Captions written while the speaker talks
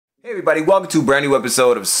Hey everybody, welcome to a brand new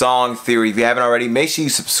episode of Song Theory. If you haven't already, make sure you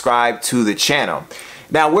subscribe to the channel.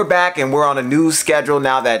 Now we're back and we're on a new schedule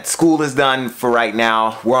now that school is done for right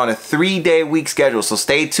now. We're on a 3-day week schedule, so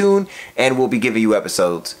stay tuned and we'll be giving you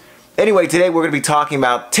episodes. Anyway, today we're going to be talking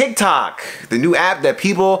about TikTok, the new app that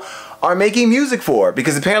people are making music for,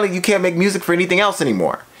 because apparently you can't make music for anything else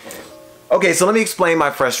anymore. Okay, so let me explain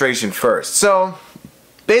my frustration first. So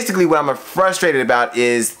basically what I'm frustrated about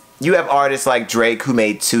is you have artists like Drake who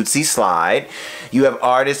made Tootsie slide. You have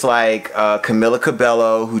artists like Camila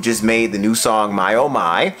Cabello who just made the new song My Oh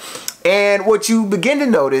My. And what you begin to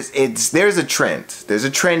notice is there's a trend. There's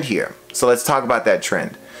a trend here. So let's talk about that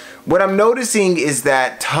trend. What I'm noticing is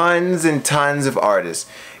that tons and tons of artists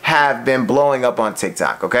have been blowing up on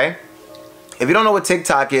TikTok, okay? If you don't know what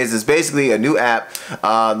TikTok is, it's basically a new app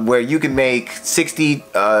where you can make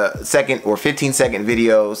 60-second or 15-second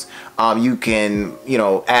videos. You can,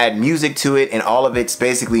 add music to it, and all of it's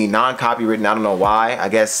basically non-copywritten. I don't know why. I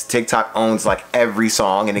guess TikTok owns like every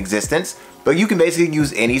song in existence. But you can basically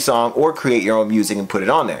use any song or create your own music and put it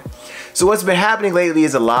on there. So what's been happening lately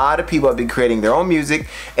is a lot of people have been creating their own music,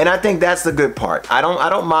 and I think that's the good part. I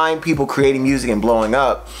don't mind people creating music and blowing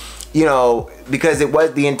up. Because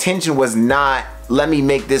the intention was not, let me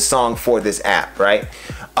make this song for this app, right?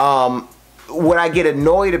 What I get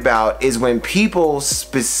annoyed about is when people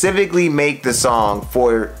specifically make the song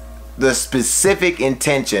for the specific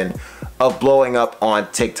intention of blowing up on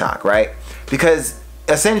TikTok, right? Because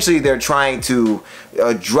essentially they're trying to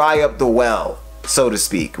dry up the well, so to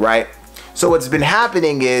speak, right? So what's been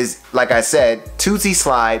happening is, like I said, Tootsie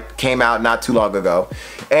Slide came out not too long ago,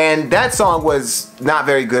 and that song was not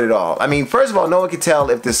very good at all. I mean, first of all, no one could tell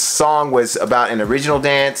if this song was about an original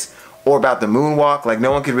dance or about the moonwalk. Like,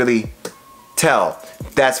 no one could really tell.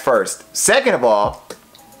 That's first. Second of all,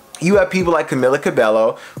 you have people like Camila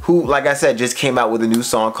Cabello, who, like I said, just came out with a new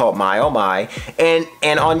song called My Oh My, and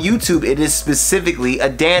on YouTube, it is specifically a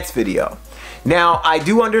dance video. Now, I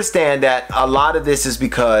do understand that a lot of this is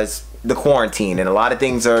because the quarantine and a lot of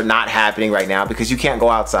things are not happening right now because you can't go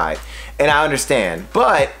outside, and I understand.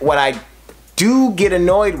 But what I do get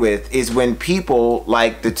annoyed with is when people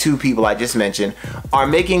like the two people I just mentioned are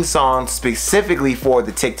making songs specifically for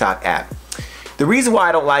the TikTok app. The reason why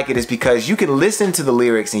I don't like it is because you can listen to the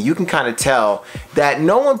lyrics and you can kind of tell that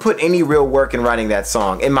no one put any real work in writing that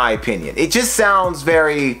song, in my opinion. It just sounds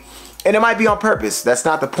very, and it might be on purpose, that's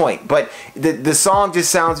not the point, but the song just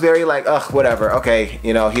sounds very like, ugh, whatever, okay,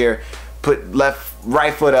 here, put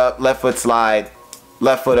right foot up, left foot slide,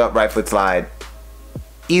 left foot up, right foot slide.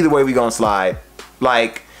 Either way we gonna slide.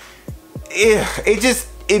 Like,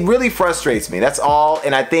 it really frustrates me, that's all.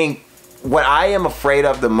 And I think what I am afraid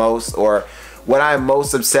of the most, or what I'm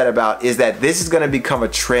most upset about, is that this is gonna become a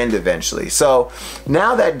trend eventually. So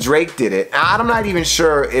now that Drake did it, I'm not even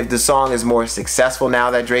sure if the song is more successful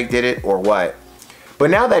now that Drake did it or what.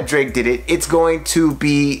 But now that Drake did it, it's going to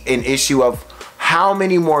be an issue of how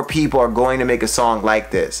many more people are going to make a song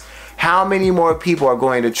like this? How many more people are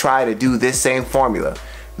going to try to do this same formula?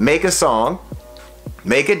 Make a song,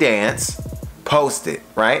 make a dance, post it,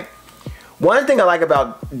 right? One thing I like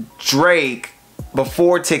about Drake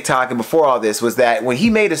before TikTok and before all this was that when he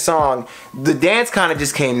made a song, the dance kind of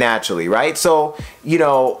just came naturally, right? So,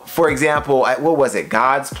 for example, what was it?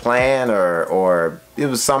 God's Plan, or it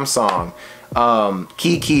was some song.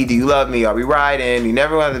 Kiki, Do You Love Me? Are We Riding? You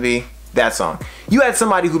Never Wanted to Be. That song. You had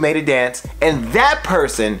somebody who made a dance and that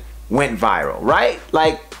person went viral, right?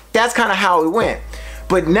 Like, that's kind of how it went.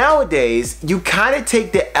 But nowadays, you kind of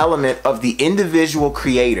take the element of the individual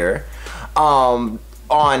creator on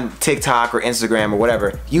TikTok or Instagram or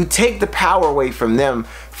whatever. You take the power away from them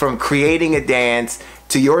from creating a dance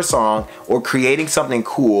to your song or creating something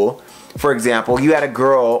cool. For example, you had a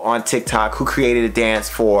girl on TikTok who created a dance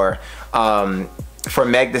for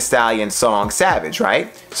Meg Thee Stallion's song Savage,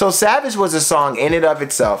 right? So Savage was a song in and of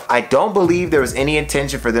itself. I don't believe there was any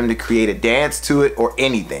intention for them to create a dance to it or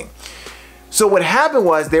anything. So what happened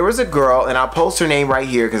was, there was a girl, and I'll post her name right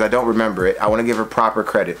here because I don't remember it. I want to give her proper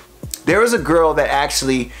credit. There was a girl that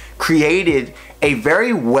actually created a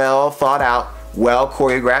very well thought out, well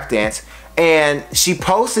choreographed dance, and she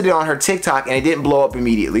posted it on her TikTok and it didn't blow up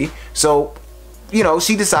immediately. So,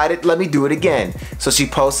 she decided, let me do it again. So she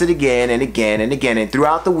posted again and again and again, and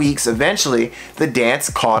throughout the weeks, eventually the dance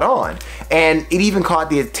caught on. And it even caught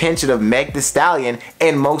the attention of Meg Thee Stallion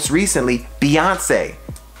and most recently Beyonce.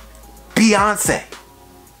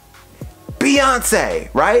 Beyonce,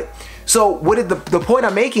 right? So the point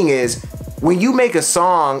I'm making is, when you make a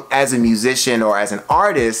song as a musician or as an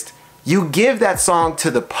artist, you give that song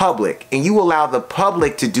to the public and you allow the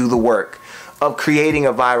public to do the work of creating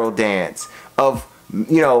a viral dance, of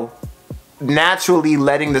you know, naturally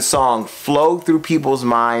letting the song flow through people's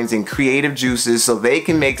minds and creative juices so they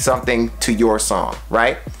can make something to your song,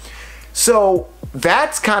 right? So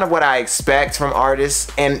that's kind of what I expect from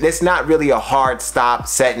artists, and it's not really a hard stop,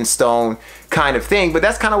 set in stone kind of thing, but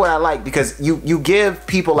that's kind of what I like, because you give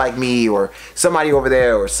people like me or somebody over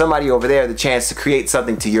there the chance to create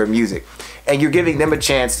something to your music, and you're giving them a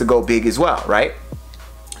chance to go big as well, right?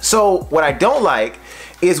 So what I don't like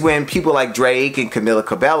is when people like Drake and Camila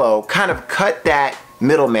Cabello kind of cut that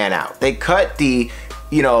middleman out. They cut the,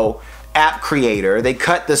 you know, app creator, they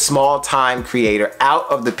cut the small time creator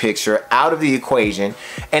out of the picture, out of the equation,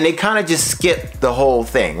 and they kind of just skip the whole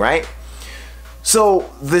thing, right?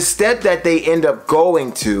 So the step that they end up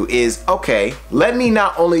going to is, okay, let me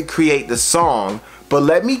not only create the song, but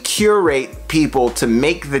let me curate people to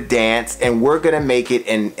make the dance, and we're gonna make it,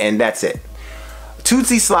 and that's it.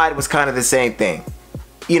 Tootsie Slide was kind of the same thing.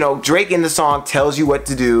 You know, Drake in the song tells you what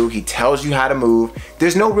to do. He tells you how to move.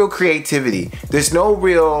 There's no real creativity. There's no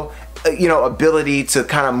real, you know, ability to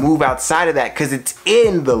kind of move outside of that, because it's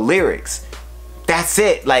in the lyrics. That's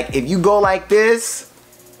it. Like, if you go like this,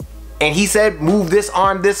 and he said move this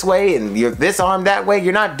arm this way and this arm that way,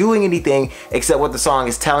 you're not doing anything except what the song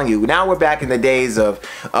is telling you. Now we're back in the days of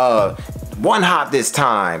one hop this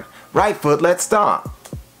time, right foot, let's stomp,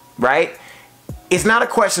 right? It's not a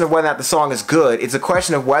question of whether or not the song is good. It's a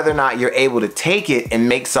question of whether or not you're able to take it and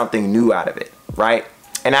make something new out of it, right?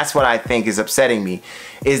 And that's what I think is upsetting me,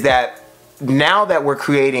 is that now that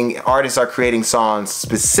artists are creating songs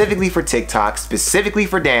specifically for TikTok, specifically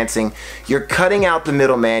for dancing, you're cutting out the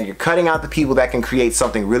middleman, you're cutting out the people that can create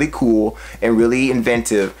something really cool and really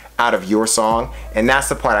inventive out of your song, and that's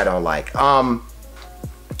the part I don't like.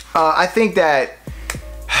 I think that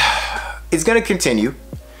it's gonna continue.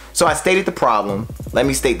 So I stated the problem, let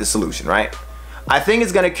me state the solution, right? I think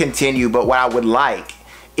it's gonna continue, but what I would like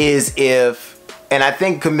is and I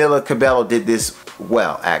think Camila Cabello did this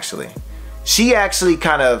well, actually. She actually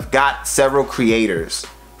kind of got several creators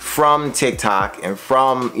from TikTok and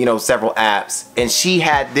from, you know, several apps, and she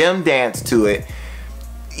had them dance to it.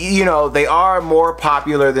 You know, they are more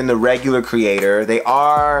popular than the regular creator. They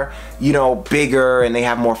are, you know, bigger and they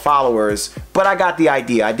have more followers, but I got the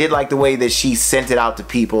idea. I did like the way that she sent it out to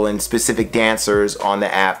people and specific dancers on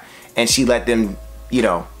the app, and she let them, you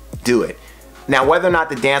know, do it. Now, whether or not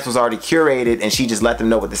the dance was already curated and she just let them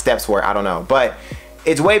know what the steps were, I don't know, but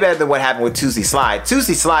it's way better than what happened with Tootsie Slide.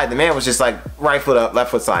 Tootsie Slide, the man was just like right foot up,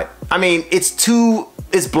 left foot slide. I mean, it's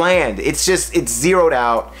bland. It's zeroed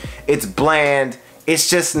out. It's bland. It's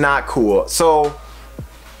just not cool. So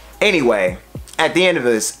anyway, at the end of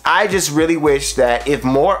this, I just really wish that if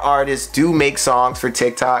more artists do make songs for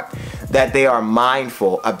TikTok, that they are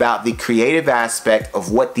mindful about the creative aspect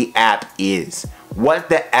of what the app is, what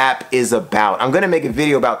the app is about. I'm gonna make a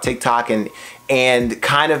video about TikTok and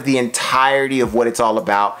kind of the entirety of what it's all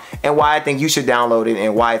about and why I think you should download it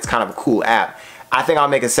and why it's kind of a cool app. I think I'll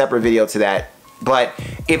make a separate video to that. But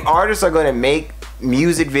if artists are gonna make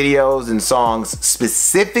music videos and songs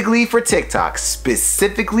specifically for TikTok,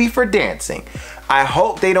 specifically for dancing, I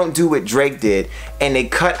hope they don't do what Drake did and they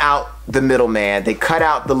cut out the middleman, they cut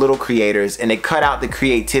out the little creators, and they cut out the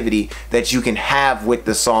creativity that you can have with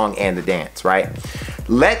the song and the dance, right?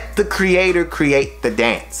 Let the creator create the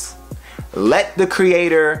dance. Let the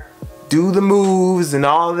creator do the moves and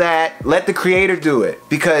all that. Let the creator do it,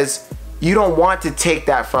 because you don't want to take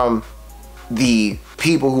that from the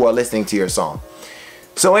people who are listening to your song.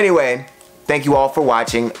 So anyway, thank you all for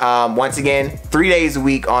watching. Once again, 3 days a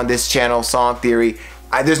week on this channel, Song Theory.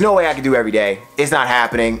 There's no way I can do every day. It's not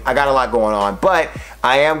happening. I got a lot going on, but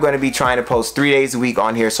I am going to be trying to post 3 days a week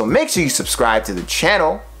on here. So make sure you subscribe to the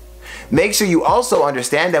channel. Make sure you also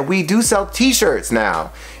understand that we do sell t-shirts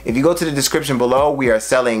now. If you go to the description below, we are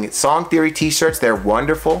selling Song Theory t-shirts. They're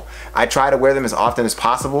wonderful. I try to wear them as often as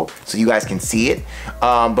possible so you guys can see it.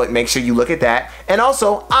 But make sure you look at that. And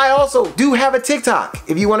also, I also do have a TikTok.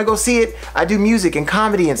 If you want to go see it, I do music and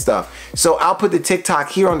comedy and stuff. So I'll put the TikTok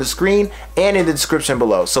here on the screen and in the description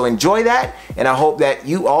below. So enjoy that, and I hope that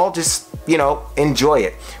you all just, you know, enjoy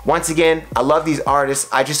it. Once again, I love these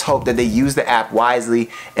artists. I just hope that they use the app wisely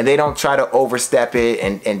and they don't try to overstep it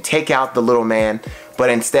and take out the little man, but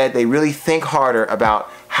instead they really think harder about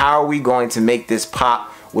how are we going to make this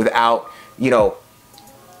pop without, you know,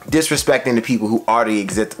 disrespecting the people who already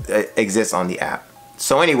exist on the app.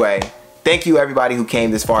 So anyway, thank you everybody who came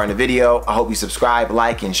this far in the video. I hope you subscribe,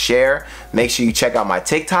 like, and share. Make sure you check out my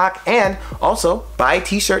TikTok and also buy a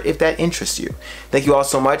t-shirt if that interests you. Thank you all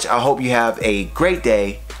so much. I hope you have a great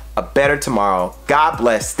day, a better tomorrow. God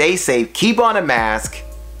bless, stay safe, keep on a mask.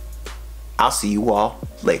 I'll see you all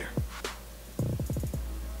later.